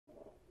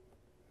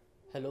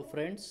Hello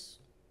friends,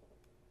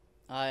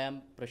 I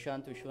am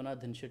Prashant V,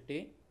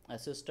 Dhanshetti,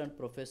 Assistant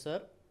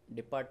Professor,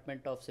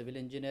 Department of Civil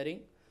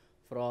Engineering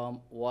from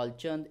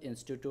Walchand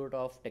Institute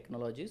of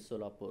Technology,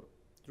 Solapur.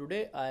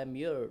 Today I am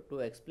here to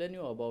explain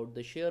you about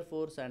the shear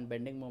force and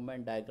bending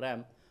moment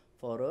diagram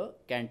for a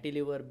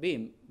cantilever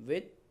beam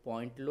with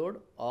point load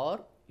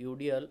or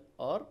UDL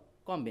or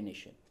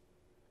combination.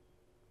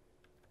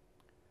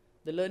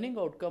 The learning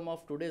outcome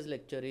of today's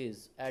lecture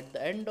is, at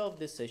the end of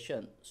this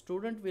session,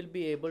 student will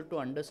be able to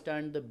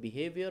understand the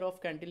behavior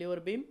of cantilever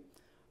beam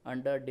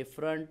under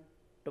different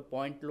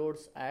point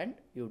loads and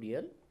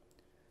UDL,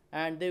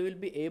 and they will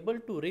be able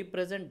to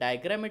represent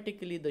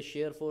diagrammatically the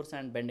shear force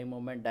and bending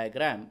moment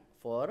diagram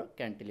for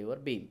cantilever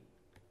beam.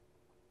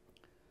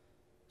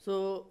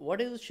 So what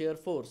is shear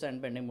force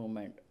and bending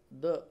moment?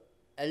 The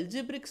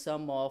algebraic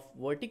sum of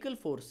vertical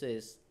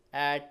forces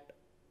at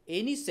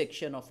any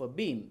section of a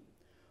beam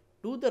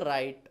to the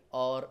right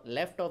or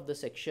left of the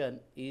section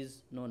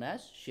is known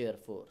as shear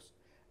force,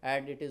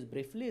 and it is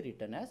briefly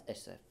written as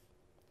SF.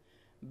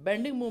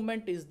 Bending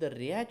moment is the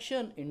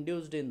reaction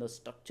induced in the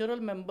structural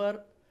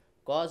member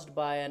caused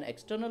by an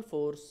external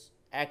force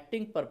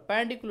acting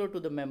perpendicular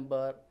to the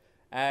member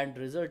and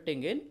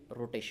resulting in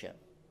rotation.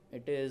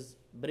 It is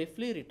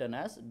briefly written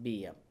as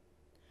BM.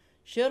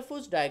 Shear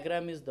force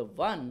diagram is the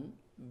one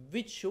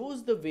which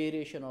shows the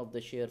variation of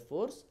the shear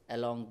force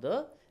along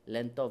the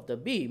length of the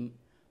beam,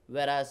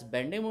 whereas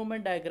bending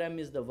moment diagram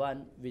is the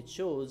one which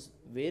shows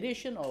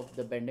variation of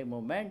the bending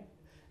moment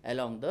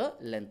along the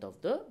length of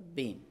the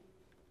beam.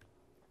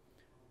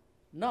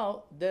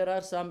 Now there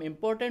are some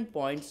important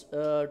points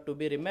to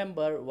be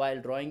remembered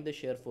while drawing the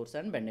shear force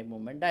and bending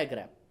moment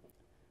diagram.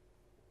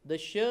 The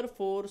shear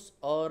force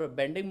or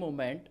bending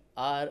moment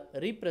are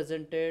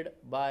represented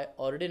by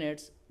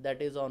ordinates,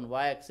 that is on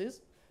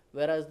y-axis,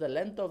 whereas the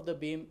length of the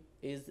beam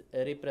is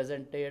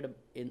represented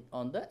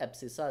on the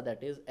abscissa,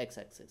 that is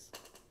x-axis.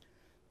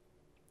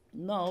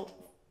 Now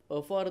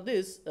for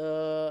this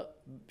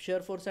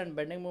shear force and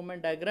bending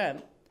moment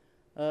diagram,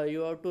 you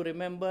have to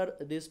remember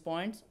these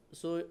points.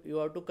 So you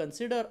have to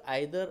consider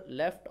either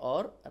left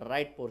or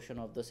right portion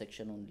of the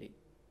section only.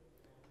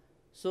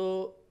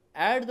 So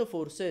add the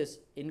forces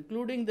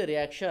including the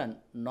reaction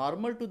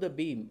normal to the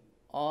beam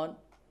on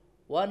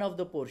one of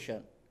the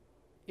portion.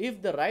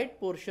 If the right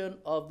portion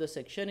of the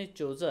section is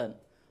chosen,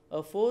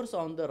 a force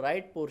on the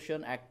right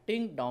portion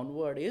acting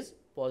downward is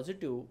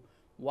positive,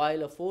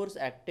 while a force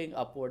acting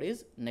upward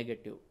is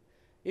negative.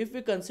 If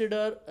we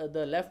consider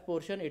the left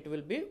portion, it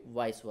will be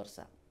vice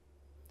versa.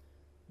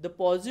 The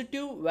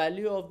positive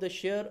value of the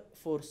shear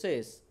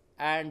forces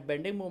and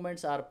bending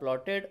moments are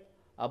plotted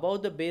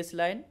above the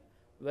baseline,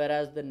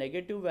 whereas the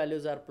negative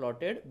values are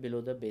plotted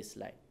below the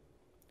baseline.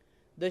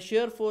 The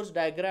shear force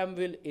diagram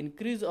will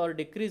increase or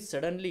decrease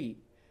suddenly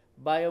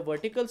by a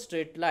vertical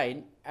straight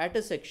line at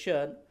a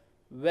section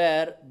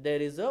where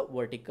there is a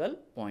vertical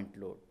point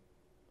load.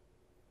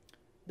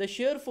 The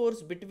shear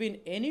force between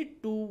any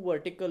two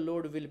vertical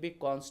load will be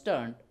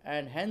constant,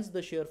 and hence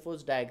the shear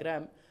force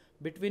diagram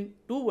between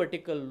two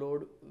vertical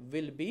load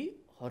will be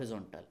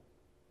horizontal.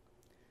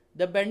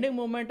 The bending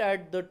moment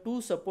at the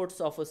two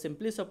supports of a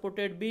simply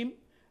supported beam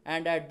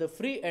and at the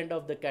free end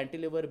of the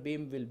cantilever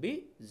beam will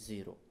be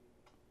 0.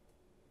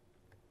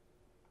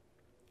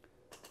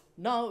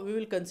 Now we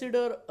will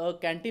consider a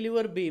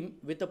cantilever beam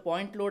with a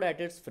point load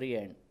at its free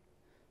end.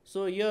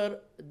 So here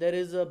there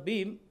is a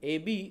beam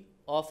AB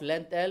of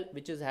length L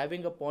which is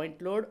having a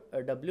point load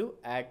W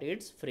at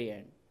its free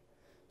end.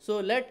 So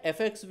let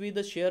Fx be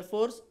the shear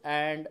force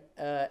and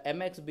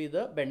Mx be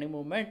the bending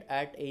moment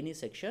at any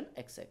section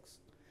XX.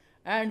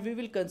 And we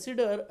will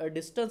consider a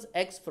distance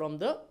x from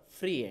the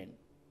free end.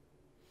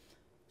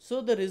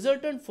 So the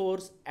resultant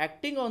force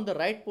acting on the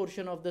right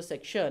portion of the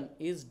section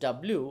is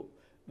W,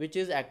 which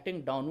is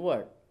acting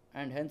downward,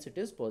 and hence it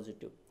is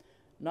positive.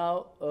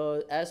 Now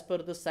as per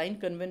the sign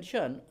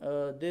convention,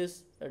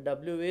 this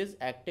W is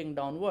acting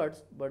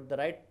downwards, but the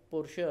right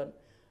portion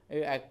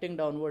acting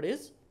downward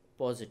is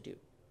positive.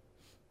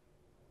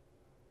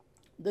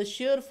 The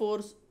shear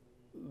force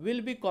will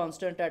be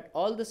constant at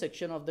all the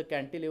section of the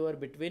cantilever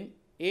between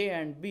A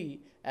and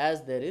B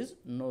as there is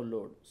no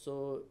load.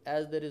 So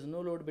as there is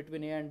no load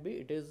between A and B,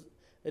 it is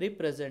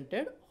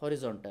represented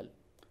horizontal.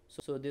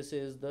 So this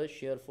is the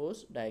shear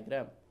force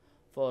diagram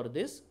for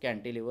this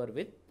cantilever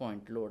with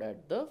point load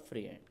at the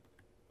free end.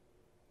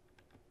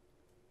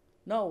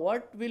 Now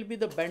what will be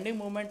the bending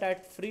moment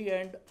at free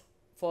end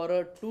for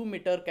a 2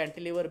 meter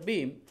cantilever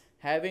beam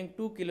having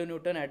 2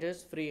 kilonewton at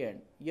its free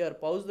end? Here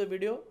pause the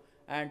video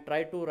and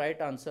try to write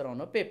answer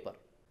on a paper.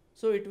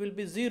 So it will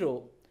be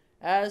 0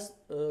 as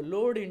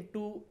load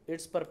into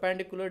its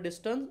perpendicular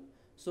distance.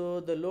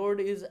 So the load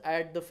is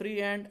at the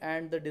free end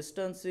and the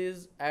distance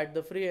is at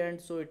the free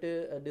end, so it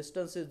is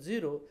distance is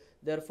 0,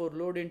 therefore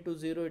load into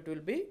 0, it will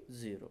be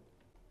 0.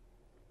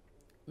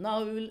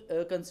 Now we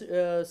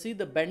will see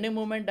the bending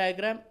moment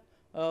diagram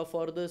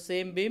for the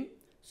same beam.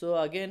 So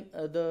again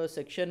the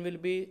section will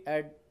be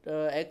at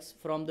x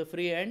from the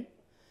free end.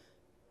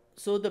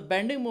 So the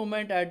bending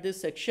moment at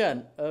this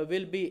section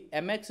will be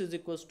mx is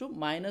equals to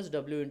minus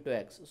w into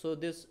x. So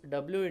this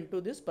w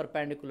into this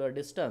perpendicular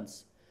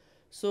distance.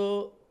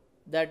 So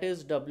that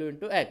is w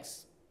into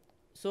x.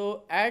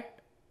 So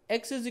at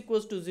x is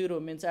equals to 0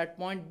 means at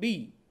point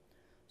B.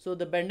 So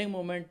the bending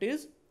moment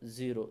is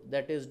 0.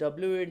 That is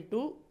w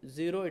into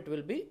 0, it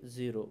will be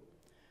 0.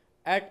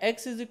 At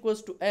x is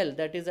equals to L,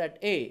 that is at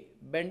A,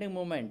 bending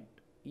moment,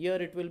 here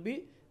it will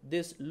be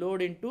this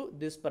load into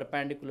this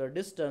perpendicular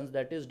distance,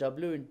 that is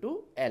w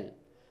into L.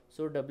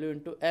 So w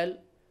into L,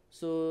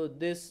 so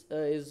this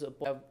is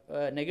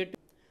negative.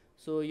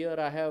 So here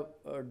I have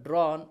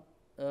drawn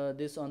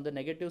this on the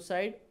negative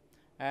side,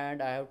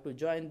 and I have to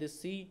join this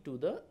C to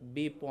the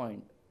B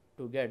point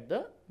to get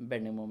the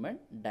bending moment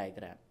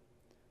diagram.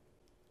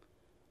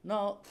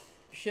 Now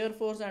shear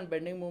force and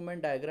bending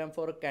moment diagram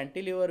for a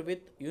cantilever with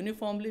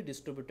uniformly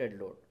distributed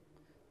load.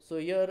 So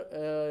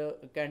here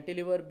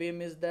cantilever beam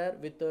is there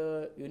with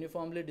a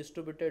uniformly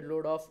distributed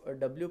load of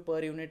W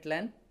per unit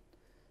length,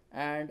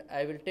 and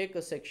I will take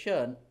a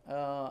section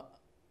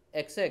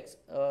XX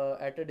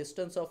at a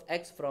distance of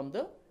x from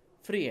the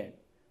free end.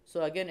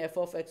 So again f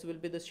of x will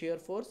be the shear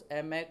force,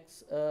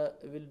 mx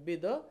will be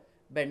the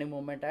bending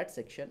moment at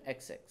section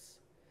XX.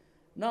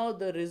 Now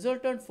the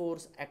resultant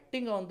force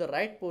acting on the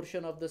right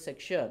portion of the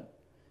section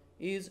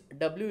is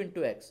W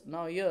into X.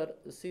 Now here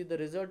see the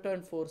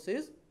resultant force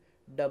is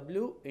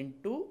W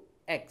into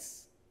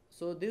X.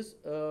 So this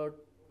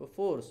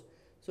force,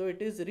 so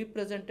it is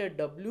represented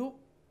W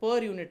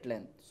per unit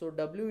length. So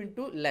W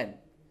into length.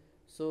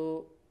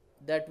 So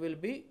that will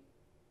be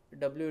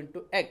W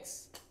into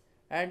X,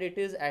 and it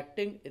is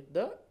acting in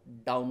the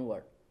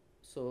downward.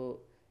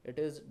 So it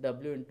is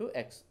W into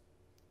X.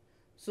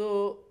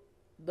 So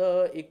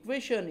the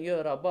equation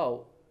here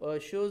above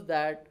shows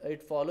that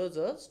it follows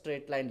a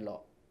straight line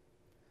law.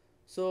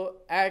 So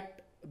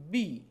at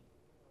B,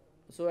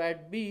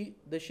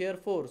 the shear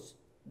force,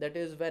 that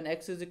is when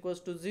x is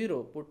equals to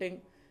 0,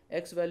 putting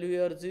x value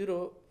here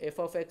 0, f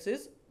of x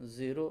is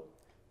 0.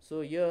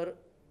 So here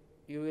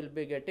you will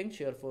be getting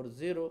shear force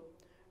 0.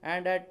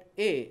 And at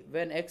A,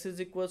 when x is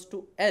equals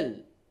to L,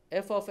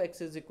 f of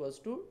x is equals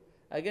to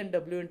again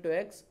w into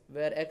x,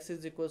 where x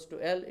is equals to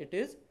L, it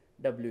is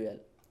WL.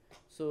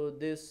 So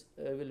this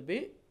will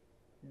be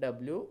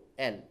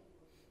WL.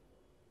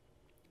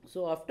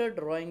 So after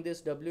drawing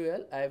this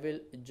WL, I will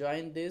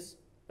join this,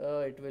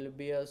 it will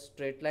be a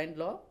straight line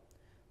law.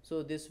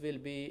 So this will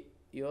be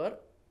your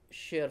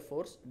shear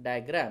force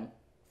diagram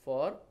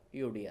for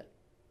UDL.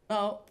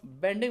 Now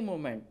bending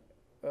moment,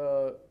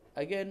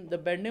 again the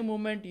bending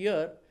moment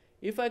here,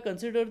 if I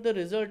consider the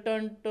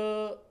resultant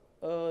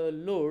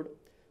load,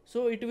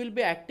 so it will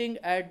be acting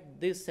at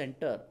this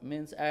center,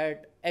 means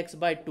at x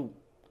by 2.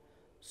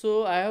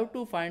 So I have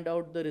to find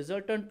out the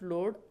resultant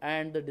load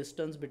and the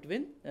distance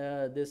between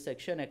this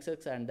section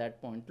XX and that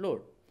point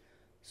load.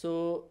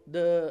 So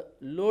the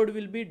load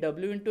will be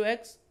W into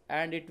X,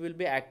 and it will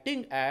be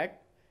acting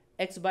at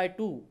x by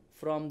 2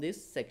 from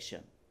this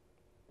section.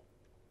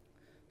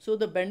 So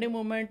the bending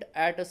moment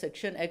at a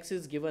section X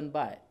is given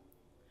by,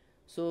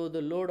 so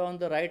the load on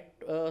the right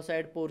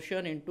side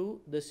portion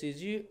into the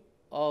CG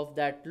of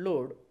that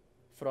load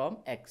from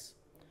X.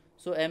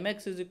 So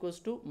mx is equals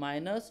to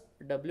minus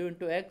w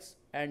into x,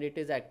 and it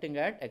is acting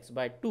at x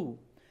by 2.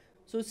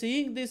 So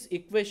seeing this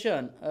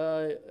equation,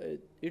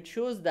 it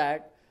shows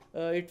that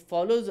it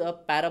follows a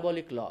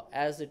parabolic law,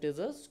 as it is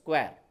a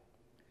square.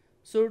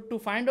 So to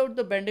find out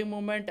the bending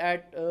moment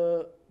at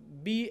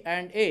B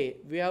and A,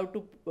 we have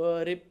to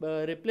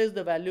replace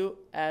the value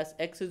as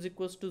x is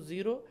equals to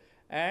 0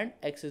 and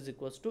x is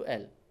equals to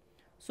L.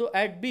 So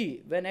at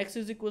B, when x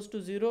is equals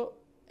to 0,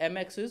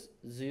 mx is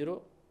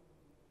 0.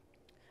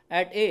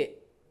 At A,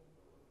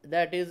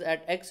 that is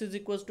at x is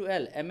equals to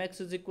L,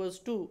 mx is equals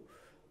to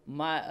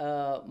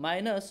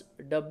minus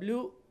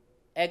w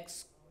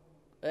x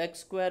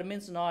square,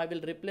 means now I will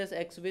replace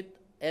x with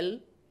L.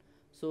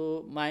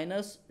 So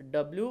minus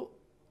w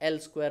L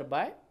square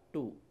by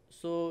 2.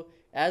 So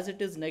as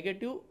it is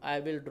negative, I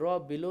will draw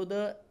below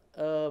the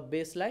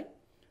baseline.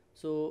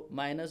 So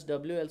minus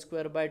w L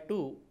square by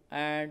 2,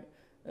 and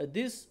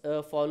this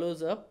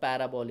follows a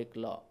parabolic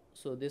law.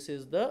 So this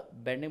is the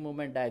bending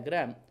moment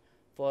diagram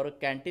for a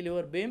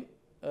cantilever beam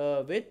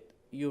with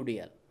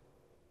UDL.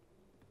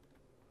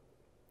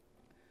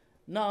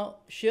 Now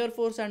shear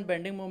force and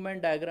bending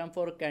moment diagram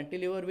for a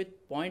cantilever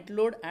with point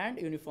load and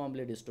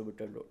uniformly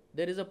distributed load.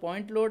 There is a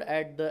point load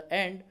at the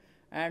end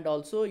and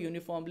also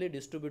uniformly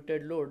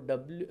distributed load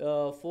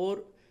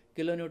 4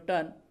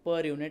 kilonewton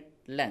per unit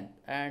length,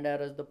 and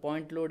whereas the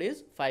point load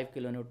is 5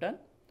 kilonewton.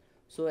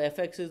 So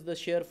Fx is the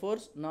shear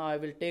force. Now I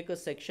will take a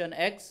section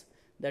X,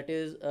 that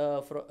is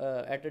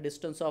at a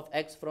distance of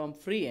x from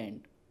free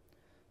end.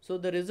 So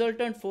the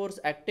resultant force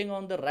acting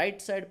on the right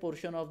side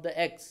portion of the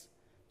X.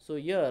 So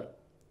here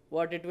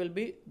what it will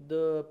be,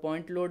 the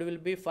point load will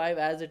be 5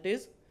 as it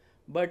is,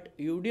 but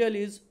UDL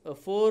is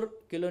 4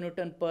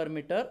 kilonewton per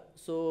meter.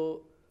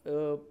 So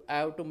I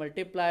have to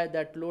multiply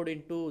that load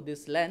into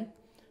this length.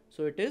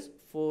 So it is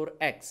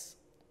 4x.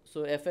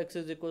 So Fx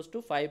is equals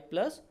to 5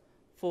 plus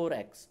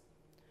 4x.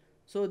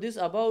 So this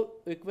above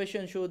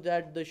equation shows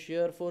that the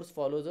shear force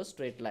follows a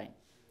straight line.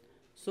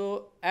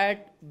 So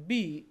at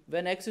B,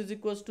 when x is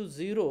equals to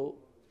 0,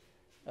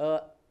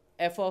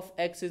 f of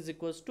x is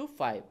equals to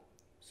 5.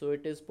 So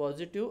it is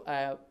positive.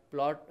 I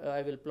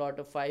will plot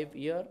a 5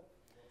 here.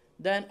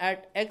 Then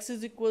at x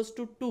is equals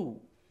to 2,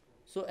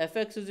 so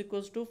fx is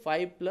equals to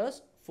 5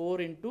 plus 4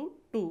 into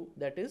 2,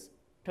 that is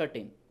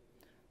 13.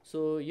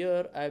 So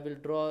here I will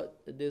draw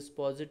this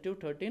positive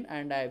 13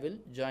 and I will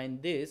join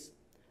this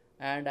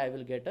and I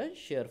will get a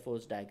shear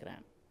force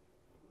diagram.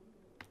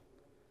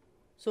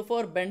 So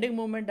for bending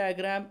moment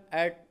diagram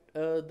at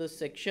the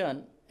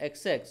section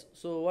xx,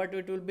 so what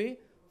it will be?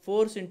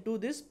 Force into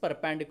this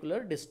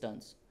perpendicular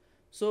distance.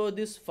 So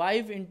this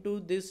 5 into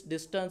this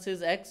distance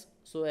is x,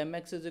 so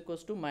mx is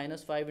equals to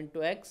minus 5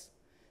 into x.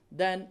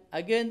 Then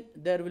again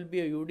there will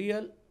be a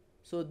UDL,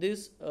 so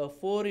this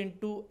 4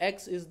 into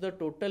x is the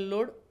total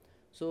load,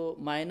 so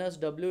minus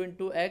w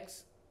into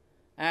x,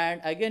 and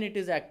again it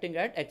is acting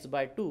at x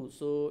by 2,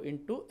 so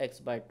into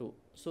x by 2.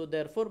 So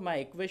therefore my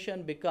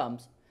equation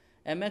becomes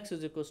mx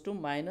is equals to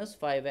minus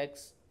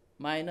 5x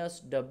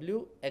minus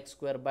w x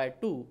square by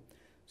 2.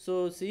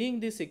 So seeing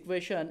this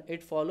equation,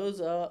 it follows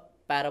a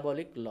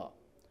parabolic law.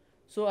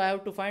 So I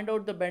have to find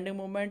out the bending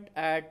moment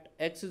at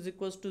x is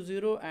equals to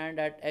 0 and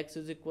at x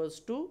is equals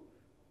to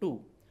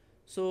 2.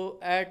 So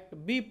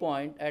at B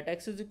point, at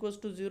x is equals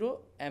to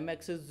 0,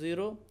 mx is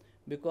 0,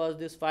 because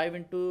this 5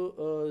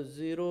 into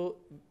 0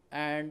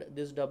 and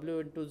this w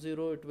into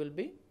 0, it will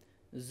be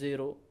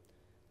 0.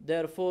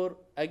 Therefore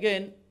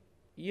again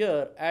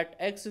here at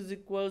x is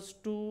equals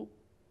to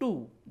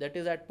 2, that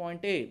is at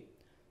point A.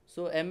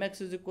 So mx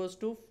is equals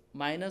to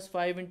minus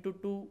 5 into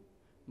 2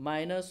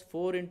 minus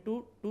 4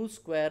 into 2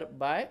 square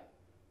by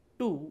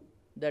 2,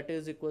 that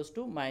is equals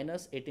to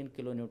minus 18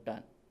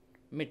 kilonewton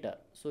meter.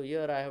 So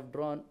here I have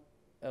drawn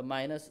a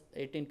minus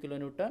 18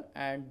 kilonewton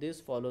and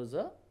this follows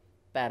a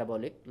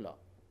parabolic law.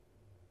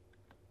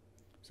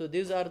 So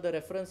these are the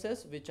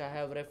references which I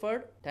have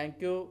referred.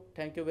 Thank you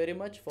very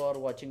much for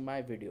watching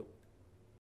my video.